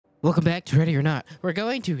Welcome back to Ready or Not. We're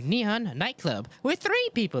going to Neon Nightclub with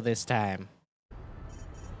 3 people this time.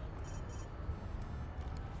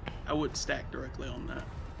 I would stack directly on that.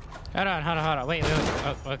 Hold on. Wait.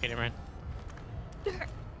 Oh, okay, never mind.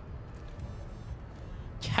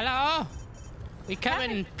 Hello? We come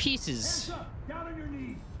in pieces. Hands up. Down on your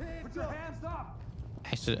knees. Put your hands up.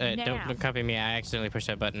 Actually, don't copy me. I accidentally pushed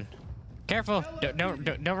that button. Careful!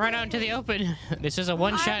 Don't run out into the open. This is a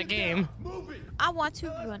one-shot game. I want to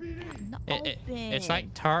run in the open. It's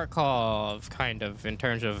like Tarkov, kind of, in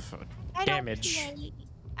terms of damage.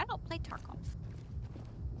 I don't play Tarkov.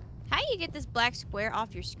 How do you get this black square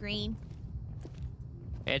off your screen?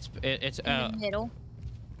 It's in the middle.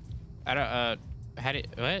 I don't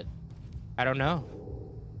what? I don't know.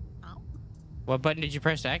 Oh. What button did you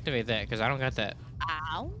press to activate that? Because I don't got that.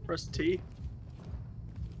 Ow. Press T.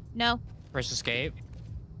 No. Press escape.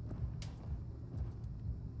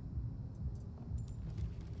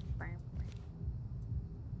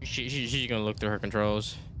 She's gonna look through her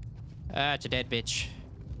controls. It's a dead bitch.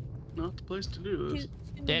 Not the place to do this.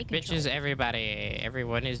 Dead bitches, everybody.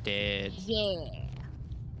 Everyone is dead. Yeah.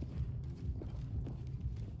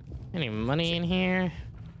 Any money in here?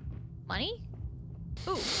 Money?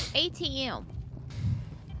 Ooh, ATM.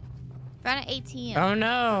 Found an ATM. Oh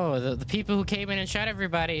no! The people who came in and shot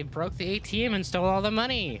everybody broke the ATM and stole all the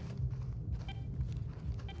money.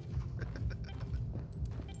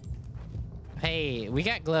 Hey, we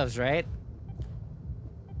got gloves, right?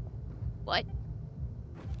 What?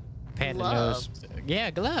 Panda Gloves? nose.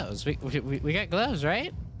 Yeah, gloves. We got gloves,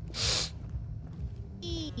 right?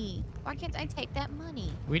 Why can't I take that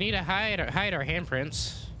money? We need to hide our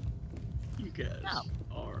handprints. You guys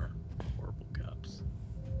are horrible cops.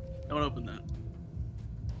 Don't open that.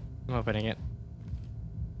 I'm opening it.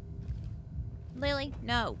 Lily,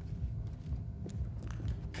 no.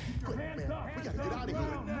 Keep your hands up. Hands up.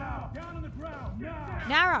 Ground now. Down on the ground now.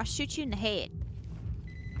 Now or I'll shoot you in the head.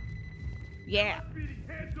 Yeah.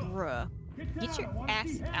 Hands up. Bruh. Get your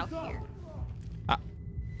ass out here.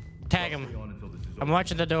 Tag him. I'm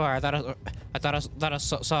watching the door. I thought I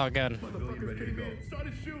saw a gun. Ready to go.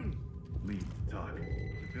 Started shooting. Lead, talk.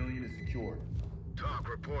 Civilian is secured. Talk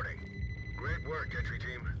reporting. Great work, entry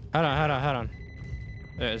team. Hold on.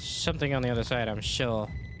 There's something on the other side, I'm sure.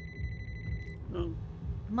 Oh,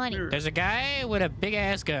 Money. there. There's a guy with a big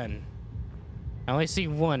ass gun. I only see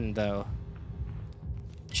one though.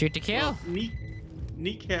 Shoot to kill? Well,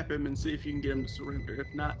 kneecap him and see if you can get him to surrender.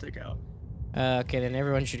 If not, take out. Okay, then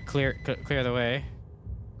everyone should clear the way.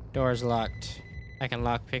 Door's locked. I can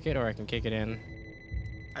lock pick it or I can kick it in.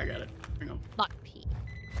 I got it. Hang on. Lock P.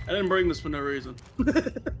 I didn't bring this for no reason.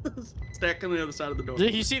 Stack on the other side of the door.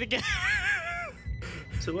 You see the gun?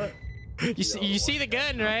 So what? You see the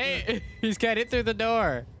gun, right? He's got it through the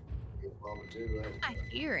door. I'm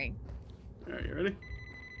hearing. All right, you ready?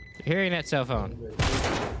 Hearing that cell phone.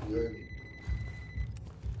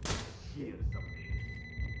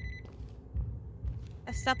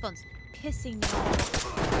 That cell phone's pissing me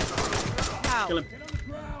off. Ow. Kill him. Get on the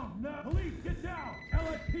ground. Now, police, get down.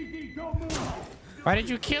 LSPD, don't move. Why did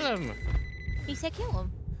you kill him? He said kill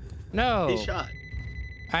him. No. He shot.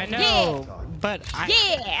 I know, but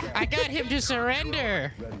Yeah. I got him to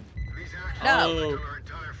surrender. These actions No. affect our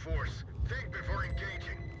entire force. Think before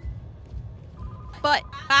engaging. But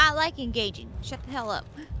I like engaging. Shut the hell up.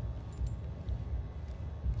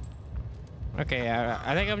 Okay,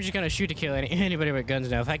 I think I'm just gonna shoot to kill anybody with guns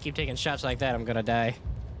now. If I keep taking shots like that, I'm gonna die.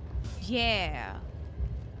 Yeah.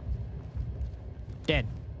 Dead.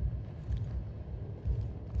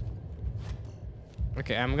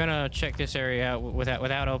 Okay, I'm gonna check this area out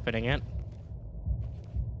without opening it.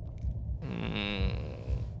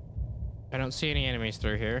 I don't see any enemies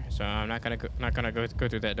through here, so I'm not gonna go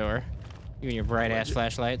through that door. You and your bright ass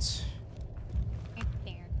flashlights.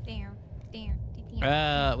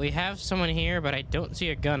 We have someone here, but I don't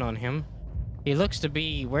see a gun on him. He looks to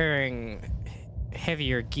be wearing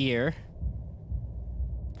heavier gear,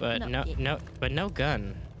 but no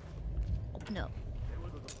gun. No.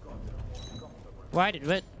 Why did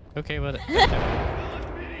what? Okay, well.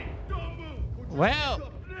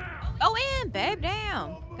 Well, Go in, babe.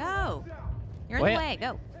 Down. Go. You're in Well, the way.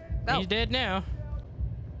 Go. Go. he's dead now.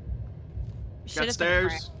 Should've Got been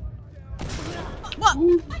stairs. correct. What?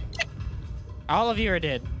 All of you are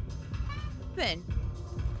dead. Happened?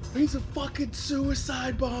 He's a fucking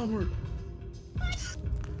suicide bomber.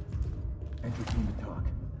 Entry team to talk.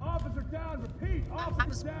 Officer down. Repeat. I'm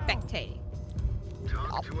Officer down. spectating.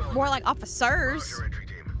 Talk to element. More like officers. Roger, entry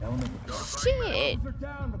team. Element to talk. Shit. Officer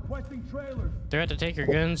down. Requesting trailers. Do I have to take your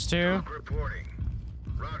guns too? Talk reporting.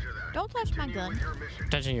 Roger that. Don't touch my Continue gun. with your mission.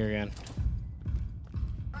 Touching your gun.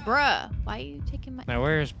 Bruh, why are you taking my... Now,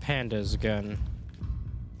 where's Panda's gun?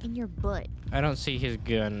 In your butt. I don't see his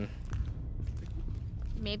gun.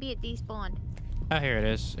 Maybe it despawned. Oh, here it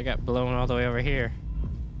is. It got blown all the way over here.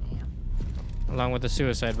 Damn. Along with the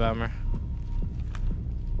suicide bomber.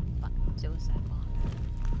 Fuck, suicide bomb.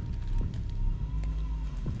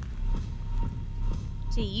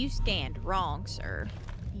 See, you scanned wrong, sir.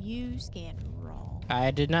 You scanned wrong. I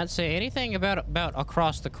did not say anything about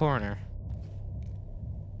across the corner.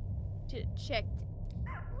 Checked.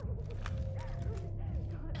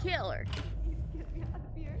 Killer.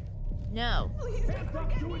 No. Hands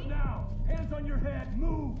up, do it now! Hands on your head,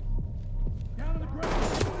 move! Down on the ground!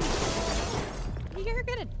 You're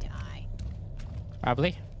gonna die.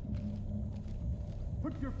 Probably.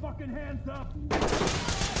 Put your fucking hands up!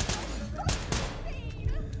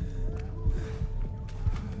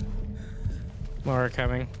 More are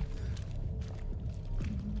coming.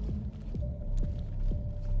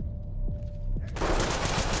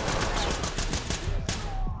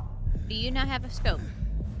 Do you not have a scope?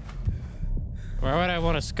 Why would I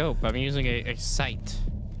want a scope? I'm using a sight.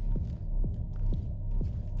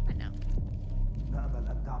 I know.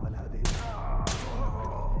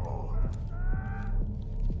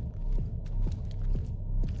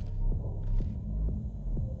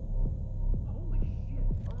 Holy shit,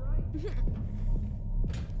 alright.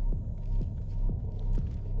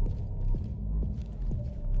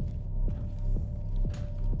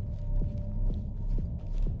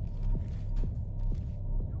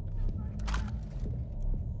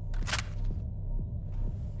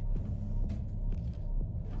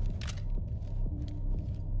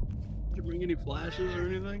 Did you bring any flashes or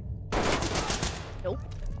anything? Nope.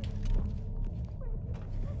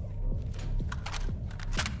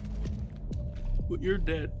 But you're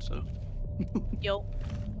dead, so. Yo.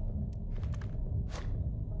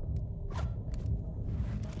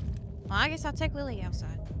 Well, I guess I'll take Lily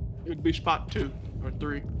outside. It'd be spot 2 or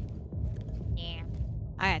 3. Yeah.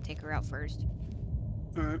 I gotta take her out first.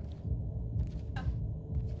 Alright.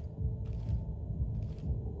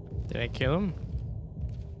 Did I kill him?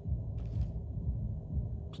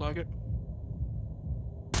 Looks like it.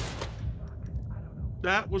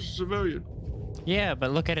 That was a civilian. Yeah,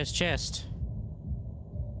 but look at his chest.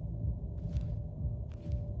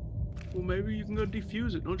 Well, maybe you can go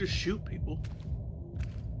defuse it. Don't just shoot people.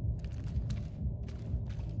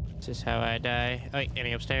 This is how I die. Oh,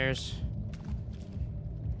 any upstairs?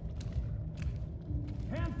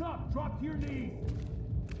 Hands up, drop to your knees!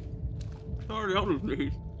 It's already on his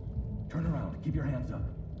knees. Turn around. Keep your hands up.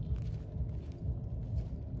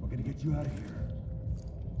 We're gonna get you out of here.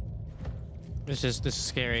 This is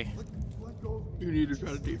scary. You need to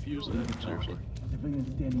try to defuse that, seriously.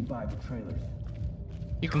 Civilians standing by for trailers.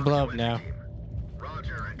 You can blow up now.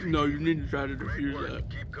 Roger, entry No, team. you need to try to Great defuse work. that.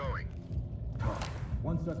 Keep going. Talk.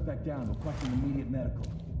 One suspect down, requesting immediate medical.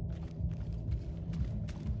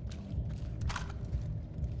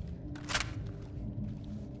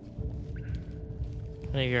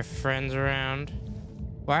 Any of your friends around?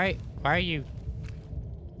 Why are you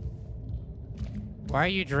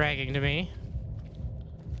dragging to me?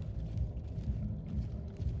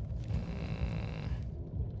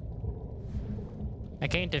 I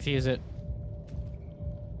can't defuse it.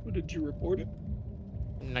 Well, did you report it?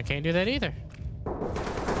 And I can't do that either.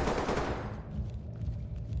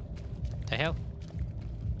 The hell?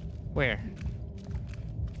 Where?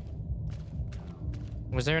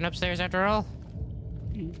 Was there an upstairs after all?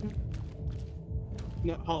 Mm-hmm.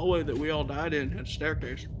 That hallway that we all died in had a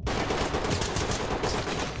staircase.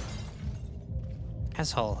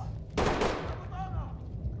 Asshole.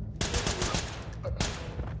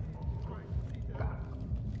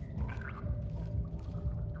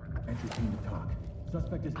 Entry team to talk.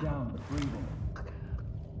 Suspect is down, but breathing.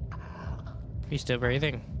 He's still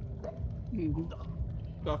breathing. Mm-hmm.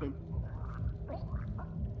 Got him.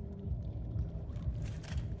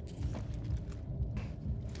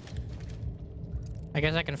 I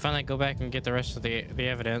guess I can finally go back and get the rest of the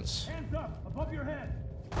evidence. Hands up, above your head!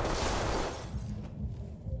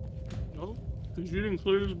 No, because you didn't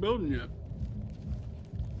clear this building yet.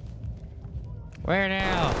 Where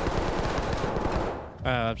now?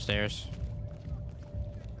 Oh, upstairs.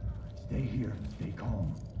 Stay here. Stay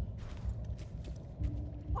calm.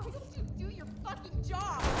 Why don't you do your fucking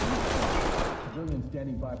job? Civilians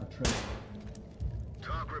standing by for trailers.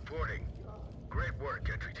 Talk reporting. Great work,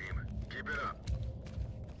 entry team. Keep it up.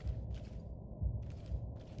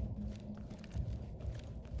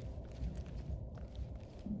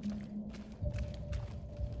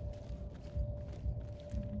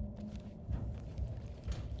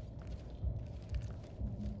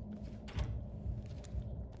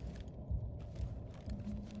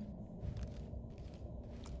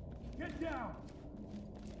 down.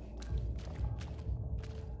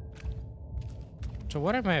 So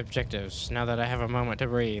what are my objectives now that I have a moment to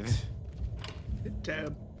breathe? Hit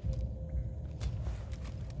tab.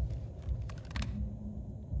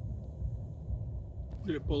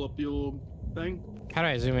 Did it pull up your thing? How do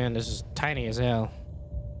I zoom in? This is tiny as hell.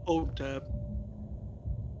 Hold tab.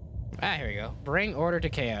 Ah, here we go. Bring order to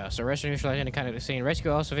chaos. Arrest and neutralize any kind of scene. Rescue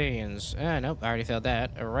all civilians. Nope, I already failed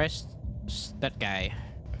that. Arrest that guy.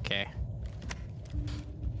 Okay.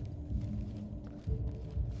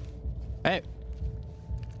 Hey.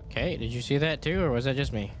 Okay, did you see that too, or was that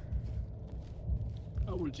just me?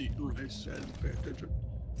 I was eating rice. I didn't pay attention.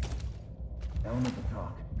 Element to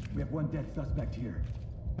talk. We have one dead suspect here.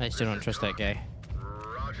 I still don't trust that guy.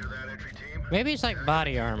 Roger that, entry team. Maybe it's like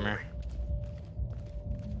body armor.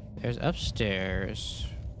 There's upstairs.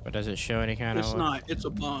 But does it show any kind It's of... not. It's a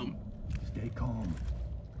bomb. Stay calm.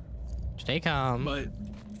 Stay calm. But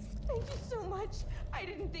Thank you so much. I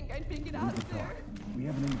didn't think I'd make it out of there. We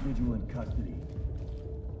have an individual in custody.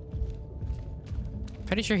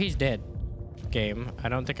 Pretty sure he's dead. Game. I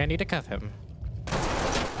don't think I need to cuff him.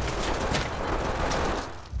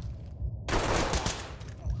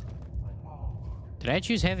 Did I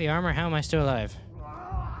choose heavy armor? How am I still alive?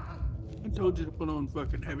 I told you to put on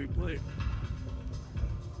fucking heavy plate.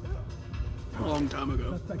 A long time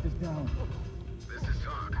ago. Suspect is down. This is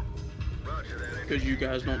talk. Roger that, entry Because you team.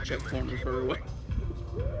 guys don't check Tag him and corners keep very well.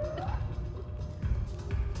 moving.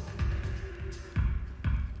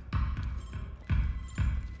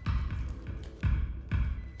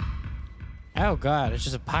 Oh god, it's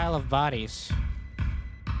just a pile of bodies.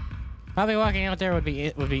 Probably walking out there would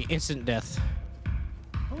be instant death.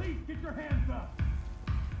 Police, get your hands up.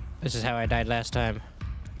 This is how I died last time.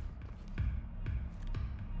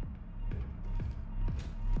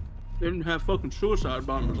 They didn't have fucking suicide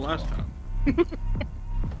bombers last time.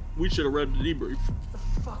 We should have read the debrief. What the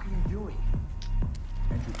fuck are you doing?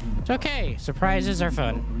 Entry team to It's talk. okay. Surprises are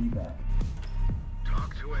fun. 3 back.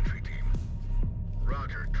 Talk to entry team.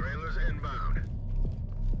 Roger, trailers inbound.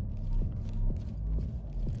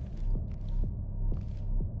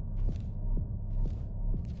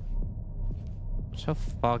 So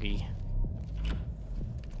foggy.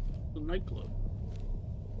 The nightclub.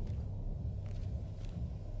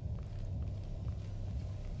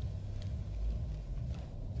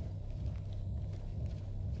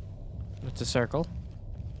 It's a circle.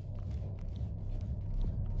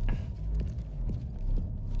 I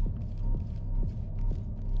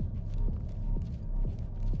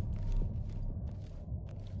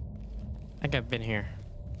think I've been here.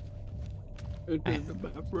 Into the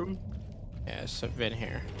bathroom. Yes, I've been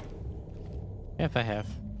here. Yep, I have.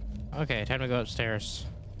 Okay, time to go upstairs.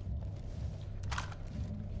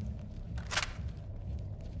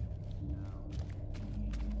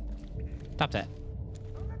 Stop that.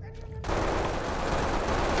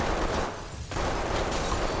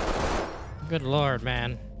 Good lord,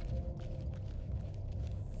 man.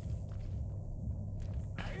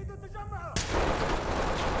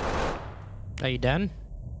 Are you done?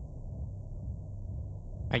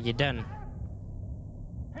 Are you done?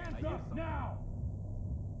 Hands up now.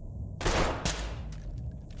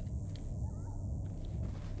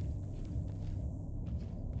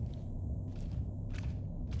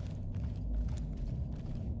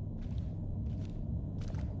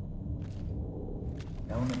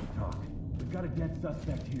 Element to talk. We've got a dead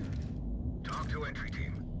suspect here. Talk to entry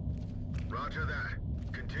team. Roger that.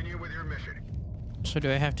 Continue with your mission. So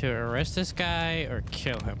do I have to arrest this guy or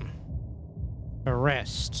kill him?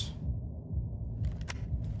 Arrest.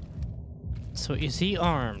 So is he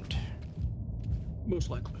armed? Most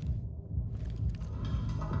likely.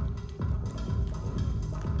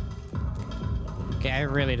 Okay, I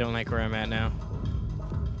really don't like where I'm at now.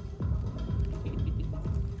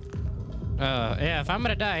 Yeah, if I'm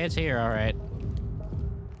gonna die, it's here, alright.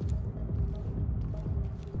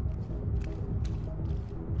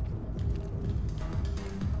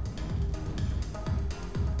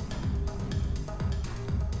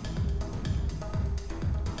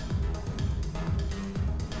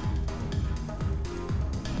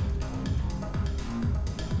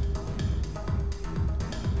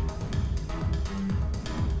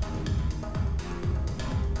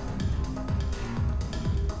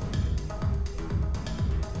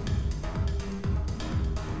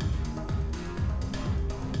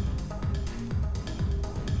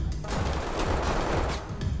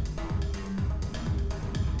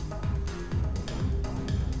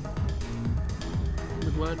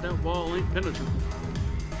 I'm glad that wall ain't penetrable.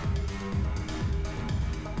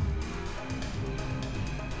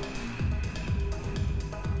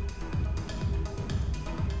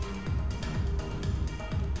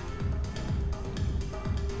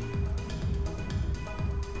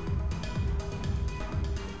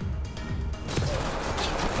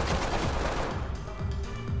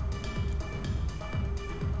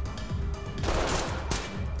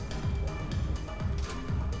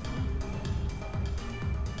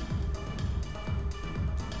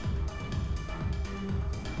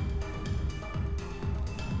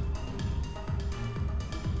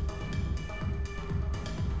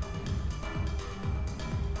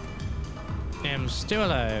 am still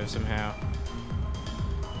alive somehow.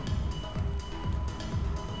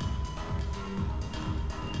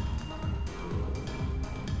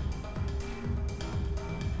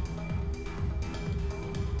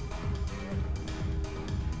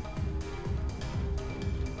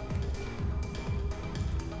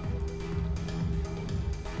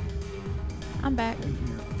 I'm back.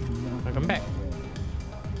 Welcome back.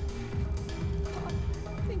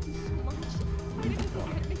 Thank you so much. I didn't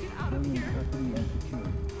think I'd make it out of here.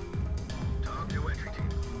 Talk to entry team.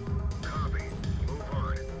 Copy. Move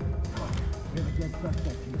on. We have a dead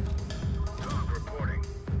suspect here. Talk reporting.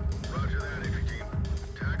 Roger that, entry team.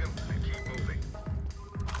 Tag him and keep moving.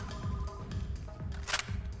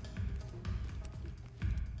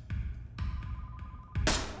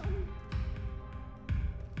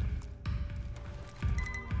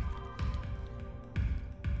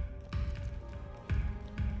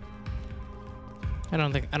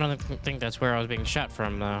 I don't think that's where I was being shot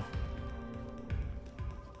from, though.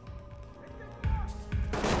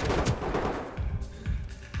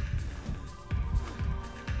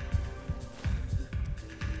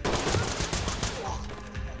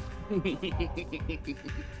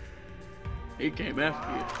 He came after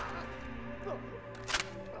you.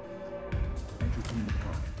 Entry team to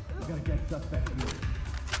talk. We got a dead suspect here.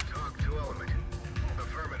 Talk to element.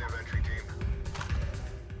 Affirmative, entry team.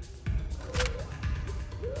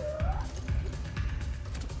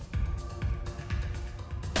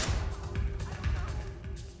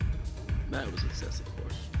 That was excessive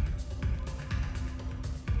force.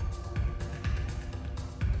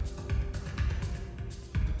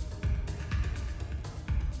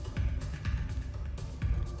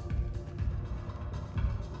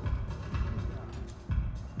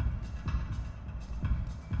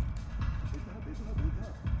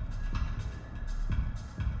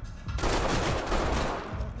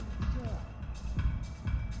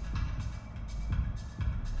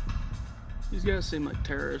 These guys seem like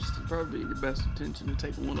terrorists. It'd probably be the best intention to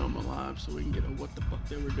take one of them alive so we can get a what the fuck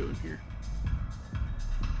they were doing here.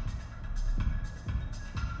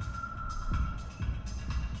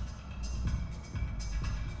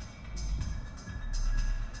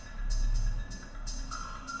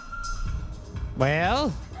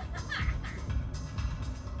 Well,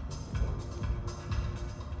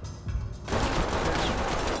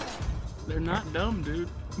 They're not dumb, dude.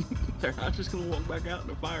 They're not just gonna walk back out in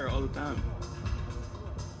the fire all the time.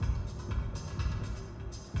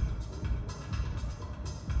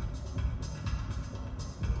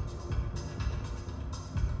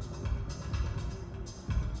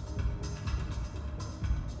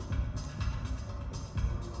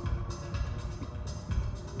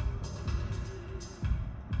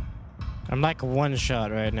 I'm like one shot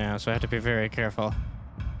right now, so I have to be very careful.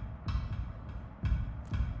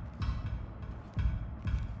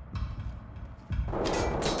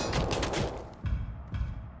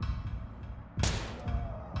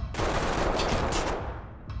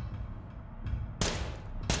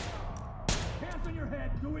 Hands on your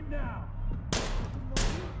head, do it now.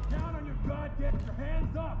 Down on your goddamn, your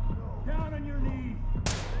hands up. Down on your knees.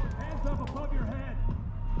 Hands up above your head.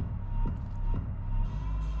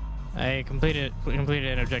 I completed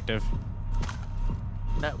an objective.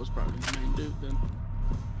 That was probably the main dude then.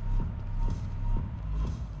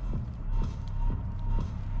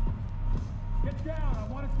 Get down,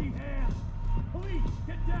 I want to see hands. Police,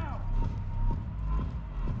 get down.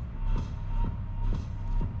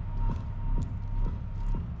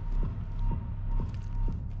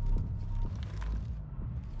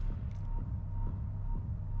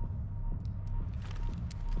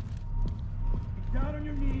 Get down on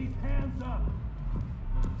your knees, hands up.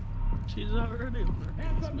 She's already on her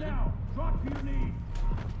Hands knees, up man. now. Drop to your knees.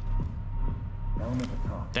 Element to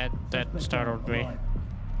talk. That startled me.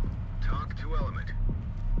 Talk to element.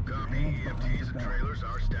 Copy. EMTs and trailers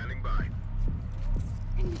are standing by.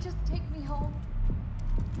 Can you just take me home?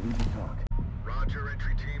 Need to talk. Roger,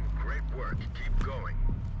 entry team. Great work. Keep going.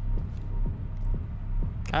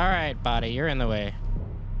 All right, body, you're in the way.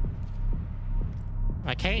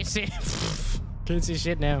 I can't see. Can't see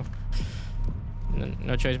shit now.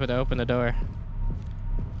 No choice but to open the door.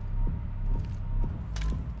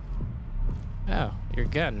 Oh, your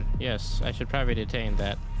gun. Yes, I should probably detain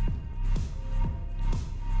that.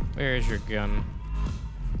 Where is your gun?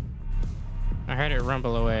 I heard it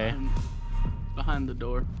rumble away. Behind the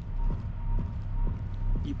door.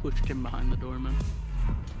 You pushed him behind the door, man.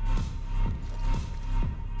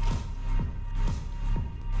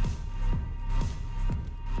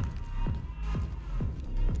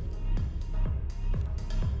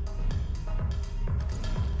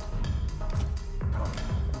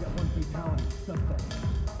 We got one fatality. suspect.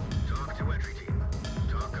 Talk to entry team.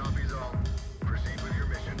 Talk copies all. Proceed with your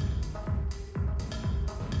mission.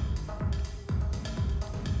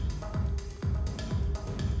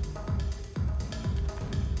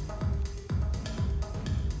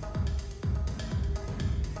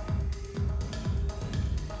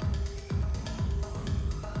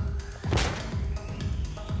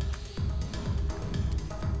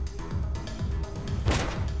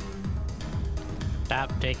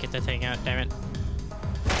 Stop, Jake, get the thing out, damn it.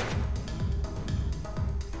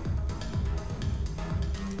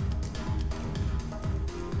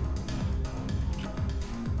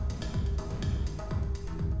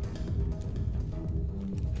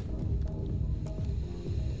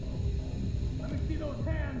 Let me see those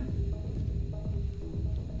hands.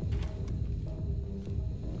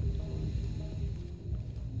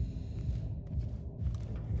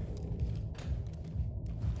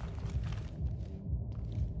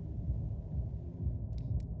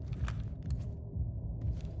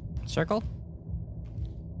 Circle?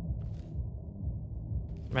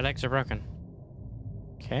 My legs are broken.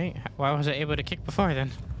 Okay, why was I able to kick before then?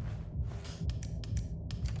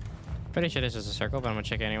 Pretty sure this is a circle, but I'm gonna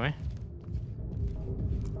check anyway.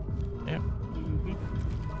 Yep.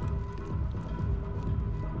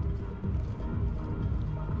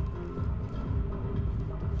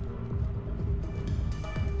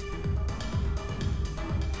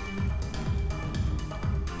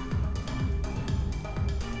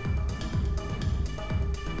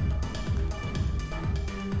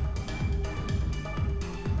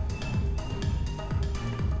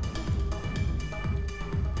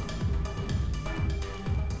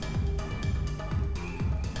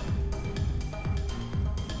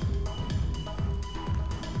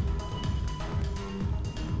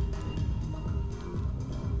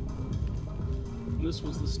 This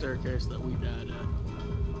was the staircase that we died at.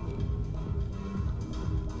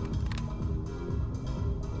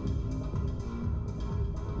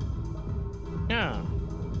 Yeah.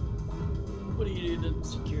 What do you need to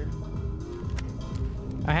secure?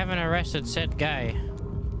 I haven't arrested said guy.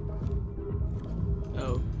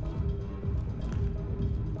 Oh.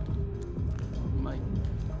 Might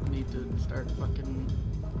need to start fucking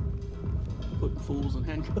putting fools in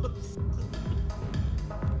handcuffs.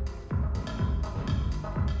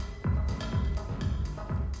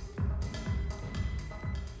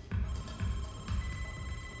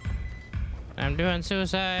 I'm doing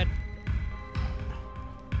suicide.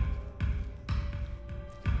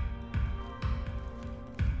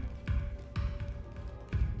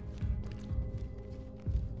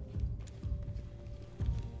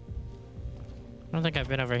 I don't think I've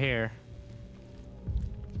been over here.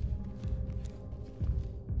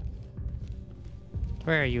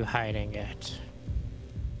 Where are you hiding at?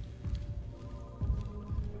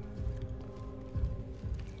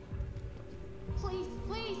 Please,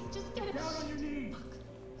 please, just get it. Down on your knees.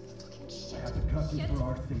 Fucking I shit. have to cuff you Shit. for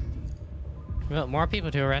our safety. Well, more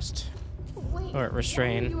people to arrest. Wait. Or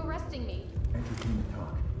restrain. Why are you arresting me? Entry team to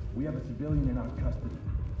talk. We have a civilian in our custody.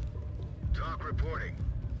 Talk reporting.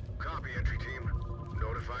 Copy, entry team.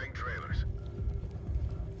 Notifying trailers.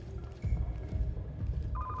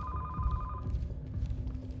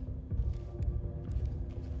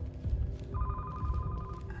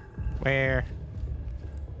 Where?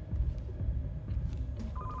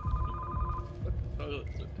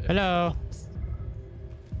 Hello?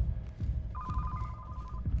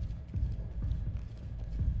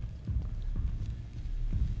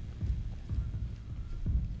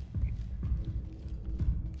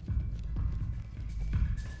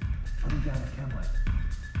 Putting down a chem light.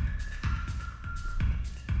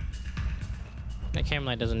 That cam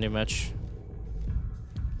light doesn't do much.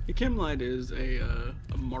 The chem light is a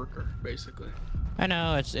marker, basically. I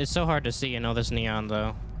know, it's so hard to see in all this neon,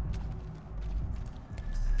 though.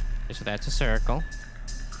 Okay, so that's a circle.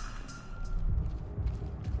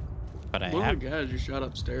 But I One have... of the guys you shot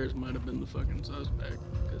upstairs might have been the fucking suspect,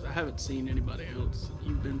 because I haven't seen anybody else.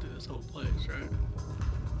 You've been to this whole place, right?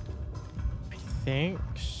 I think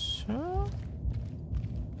so?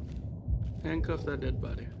 Handcuff that dead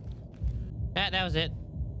body. That was it.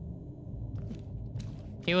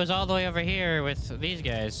 He was all the way over here with these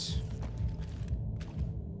guys.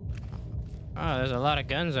 Oh, there's a lot of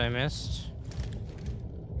guns I missed.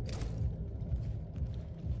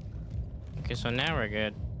 Okay, so now we're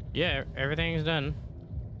good. Yeah, everything's done.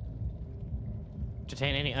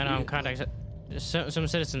 Detain any unarmed contacts. Some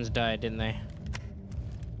citizens died, didn't they?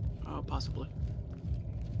 Possibly.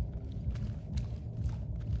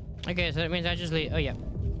 Okay, so that means I just leave. Oh, yeah.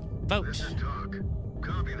 Vote. This is talk.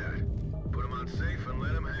 Copy that. Put him on safe and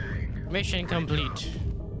let him hang. Mission complete.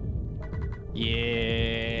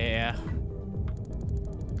 Yeah.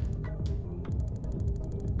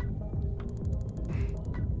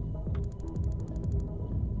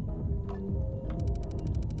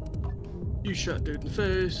 You shot dude in the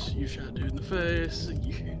face. You shot dude in the face.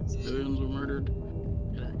 Civilians were murdered.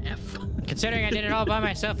 Got an F. Considering I did it all by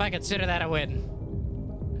myself, I consider that a win.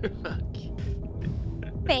 Fuck.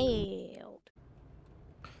 Failed.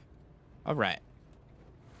 All right.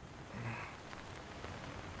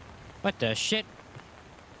 What the shit?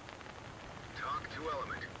 Talk to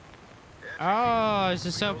element. Oh, this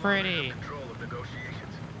is so pretty. Control of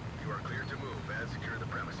negotiations. You are clear to move and secure the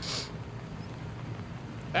premises.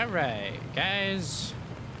 All right, guys.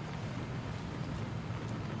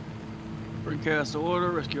 Recast the order.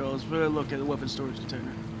 Rescue all civilians. Locate the weapon storage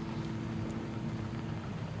container.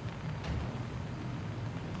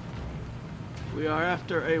 We are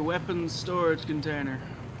after a weapons storage container.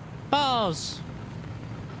 Balls.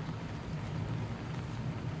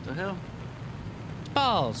 The hell?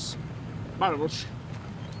 Balls. Bottles.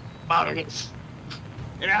 Bottles.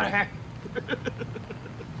 Get out of here.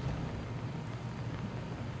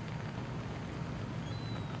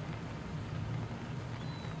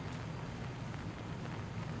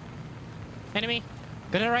 Enemy.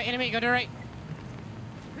 Go to the right, enemy. Go to the right.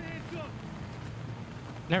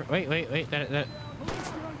 No, wait. That.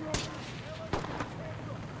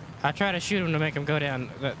 I try to shoot him to make him go down.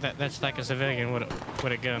 That's like a civilian with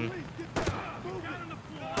a gun.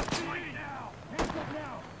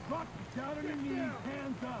 Down on your knees,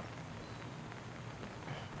 hands up.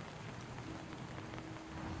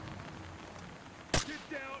 Get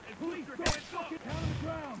down and put your hands up. Down on the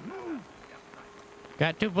ground. Move.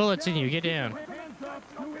 Got 2 bullets in you. Get down. Hands up.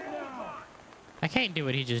 Do it now. I can't do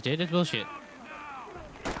what he just did. It's bullshit.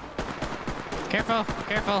 Careful.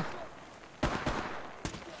 Careful.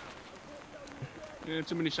 Yeah,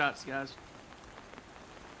 too many shots, guys.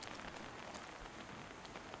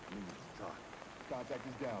 Contact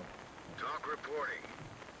is down. Talk reporting.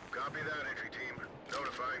 Copy that, entry team.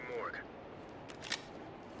 Notifying morgue.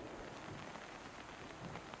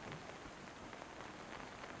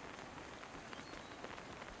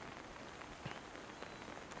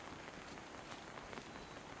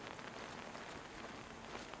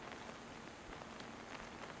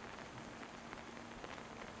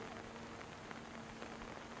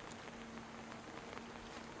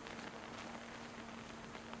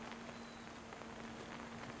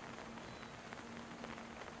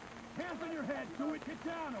 Hands on your head. Do it. Get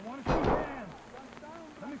down. I want to see hands.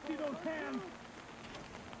 Let me see those hands.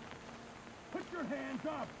 Put your hands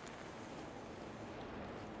up.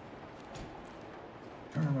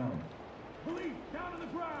 Turn around. Police, down on the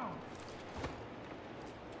ground.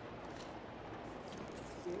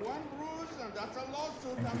 One bruise and that's a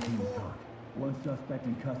lawsuit, Entry team amigo. talk. One suspect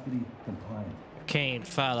in custody, compliant. Can't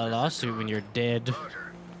file a lawsuit when you're dead.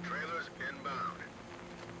 Roger. Trailers inbound.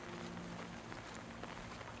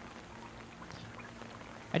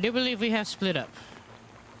 I do believe we have split up.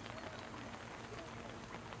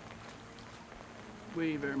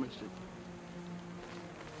 We very much did.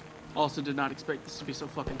 Also did not expect this to be so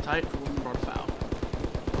fucking tight. I wouldn't have brought a foul.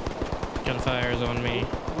 Gunfire is on me.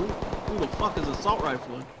 Who the fuck is assault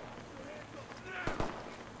rifling?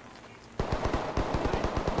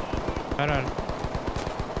 Hold on.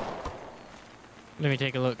 Let me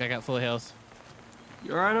take a look. I got full health.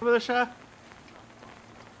 You alright over there, Shy?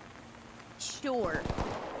 Sure.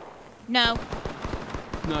 No.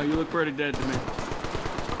 No, you look pretty dead to me.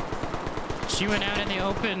 She went out in the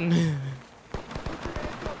open.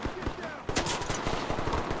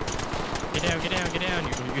 Get down, get down, get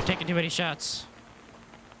down. You're taking too many shots.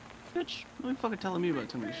 Bitch, don't be fucking telling me about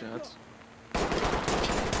too many shots.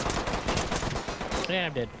 Yeah,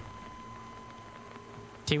 I'm dead.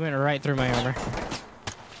 He went right through my armor.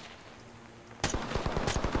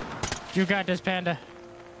 You got this, Panda.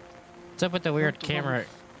 What's up with the weird camera?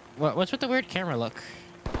 What's with the weird camera look?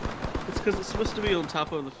 It's because it's supposed to be on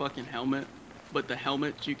top of the fucking helmet, but the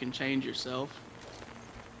helmet you can change yourself,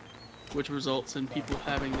 which results in people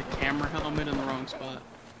having the camera helmet in the wrong spot.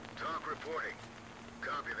 Talk reporting.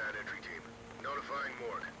 Copy that, entry team. Notifying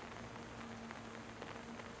morgue.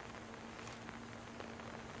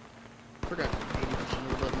 Forgot 80% of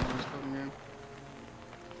the button on this fucking game.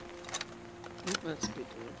 Oh, that's good.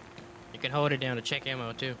 You can hold it down to check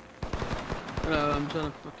ammo too. I'm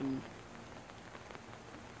trying to fucking.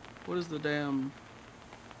 What is the damn?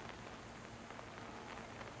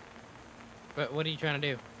 What are you trying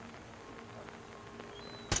to do?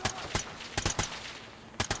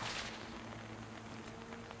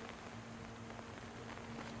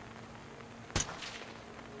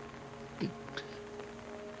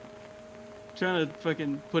 trying to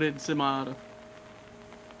fucking put it in semi-auto.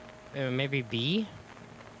 Maybe B?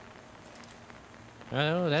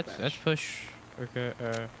 Oh, that's push. Okay,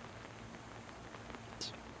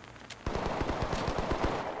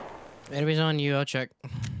 enemies on you, I'll check.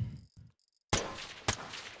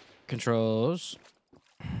 Controls.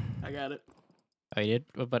 I got it. Oh, you did?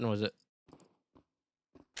 What button was it?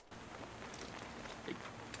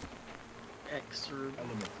 X or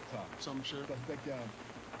some shit. Suspect down.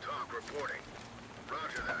 Talk reporting.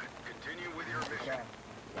 Roger that. Continue with your mission.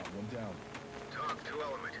 Got one down. Talk to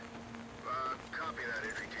element. Copy that,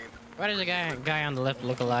 entry team. Why does the guy on the left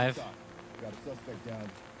look alive? Got a suspect down.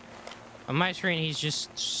 On my screen, he's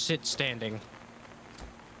just standing.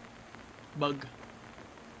 Bug.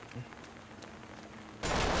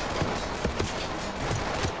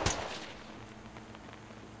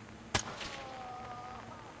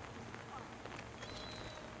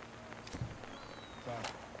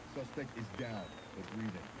 Suspect is down, but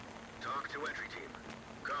breathing. Talk to entry team.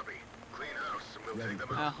 Copy. Clean house, and we'll take them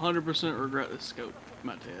I out. 100% regret this scope. I'm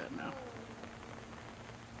about to tell you that now.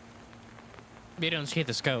 We don't see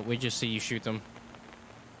the scope, we just see you shoot them.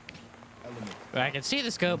 Element. I can see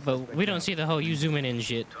the scope, but we don't see the whole you zooming in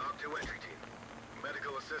shit. Talk to entry team.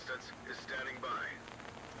 Medical assistance is standing by.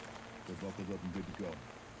 They're buckled up and good to go.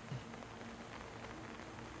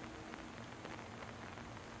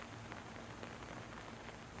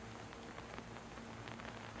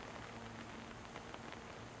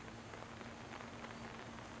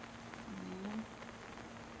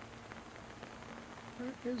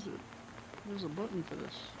 Where is it? There's a button for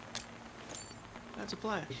this. That's a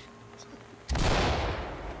flash.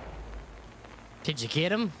 Did you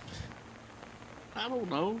get him? I don't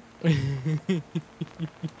know. That's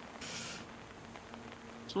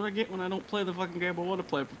what I get when I don't play the fucking game I want to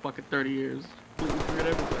play for fucking 30 years. I forget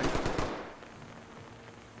everything.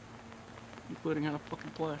 Including how to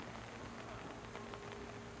fucking play.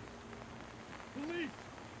 Police!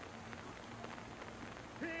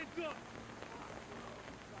 Hands up!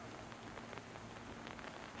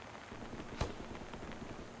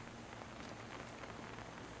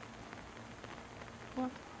 What?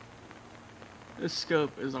 This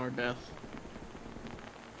scope is our death.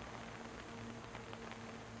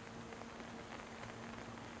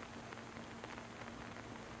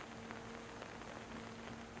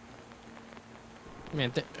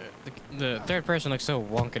 Man, the third person looks so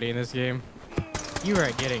wonkety in this game. You are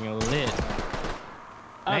getting lit.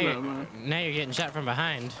 I know, man. Now you're getting shot from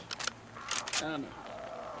behind. I know.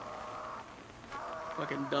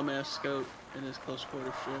 Fucking dumbass scope in this close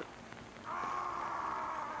quarter shit.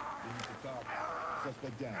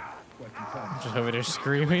 Suspect down. Question 10. Just over there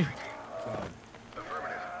screaming. Down.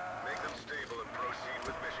 Affirmative. Make them stable and proceed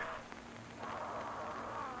with mission.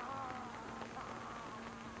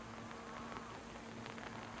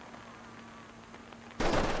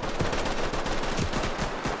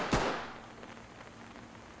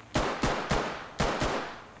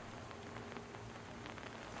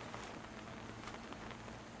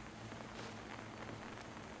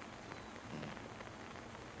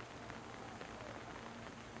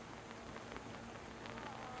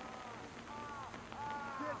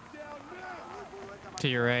 To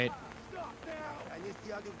your right.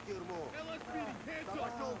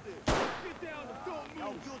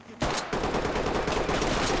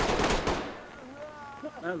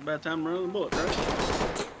 That was a bad time to run the bullet, right? As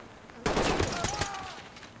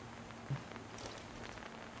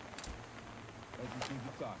you see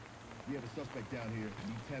the talk, we have a suspect down here.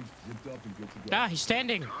 Need 10 zipped up and good to go. Ah, he's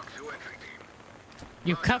standing. Talk to entry team.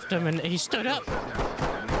 You cuffed him and he stood up.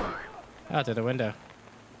 Out through the window.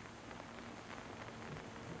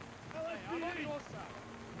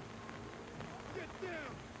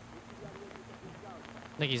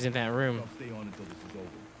 I think he's in that room. I'll stay on until this is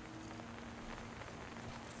over.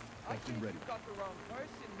 Section ready. Got the wrong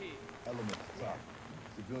person here. Element top.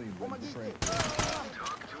 Civilian ready to transfer.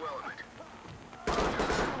 Talk to element.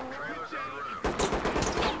 Trailers on route.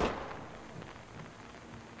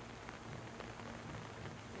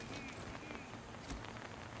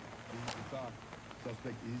 Here's the top.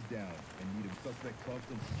 Suspect is down and need him suspect cuffed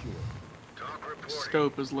and secure. Talk reporting.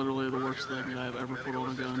 Scope is literally the worst thing that I've ever put on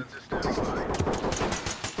a gun. Assistance is standing by.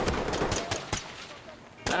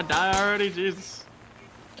 Did I die already? Jesus.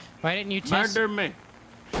 Why didn't you test? Murder me.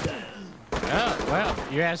 Oh, well,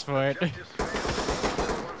 you asked for it. Objectives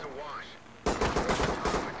failed. One's a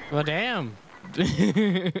wash. Well, damn.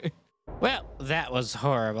 Well, that was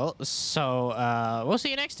horrible. So, we'll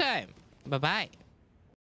see you next time. Bye-bye.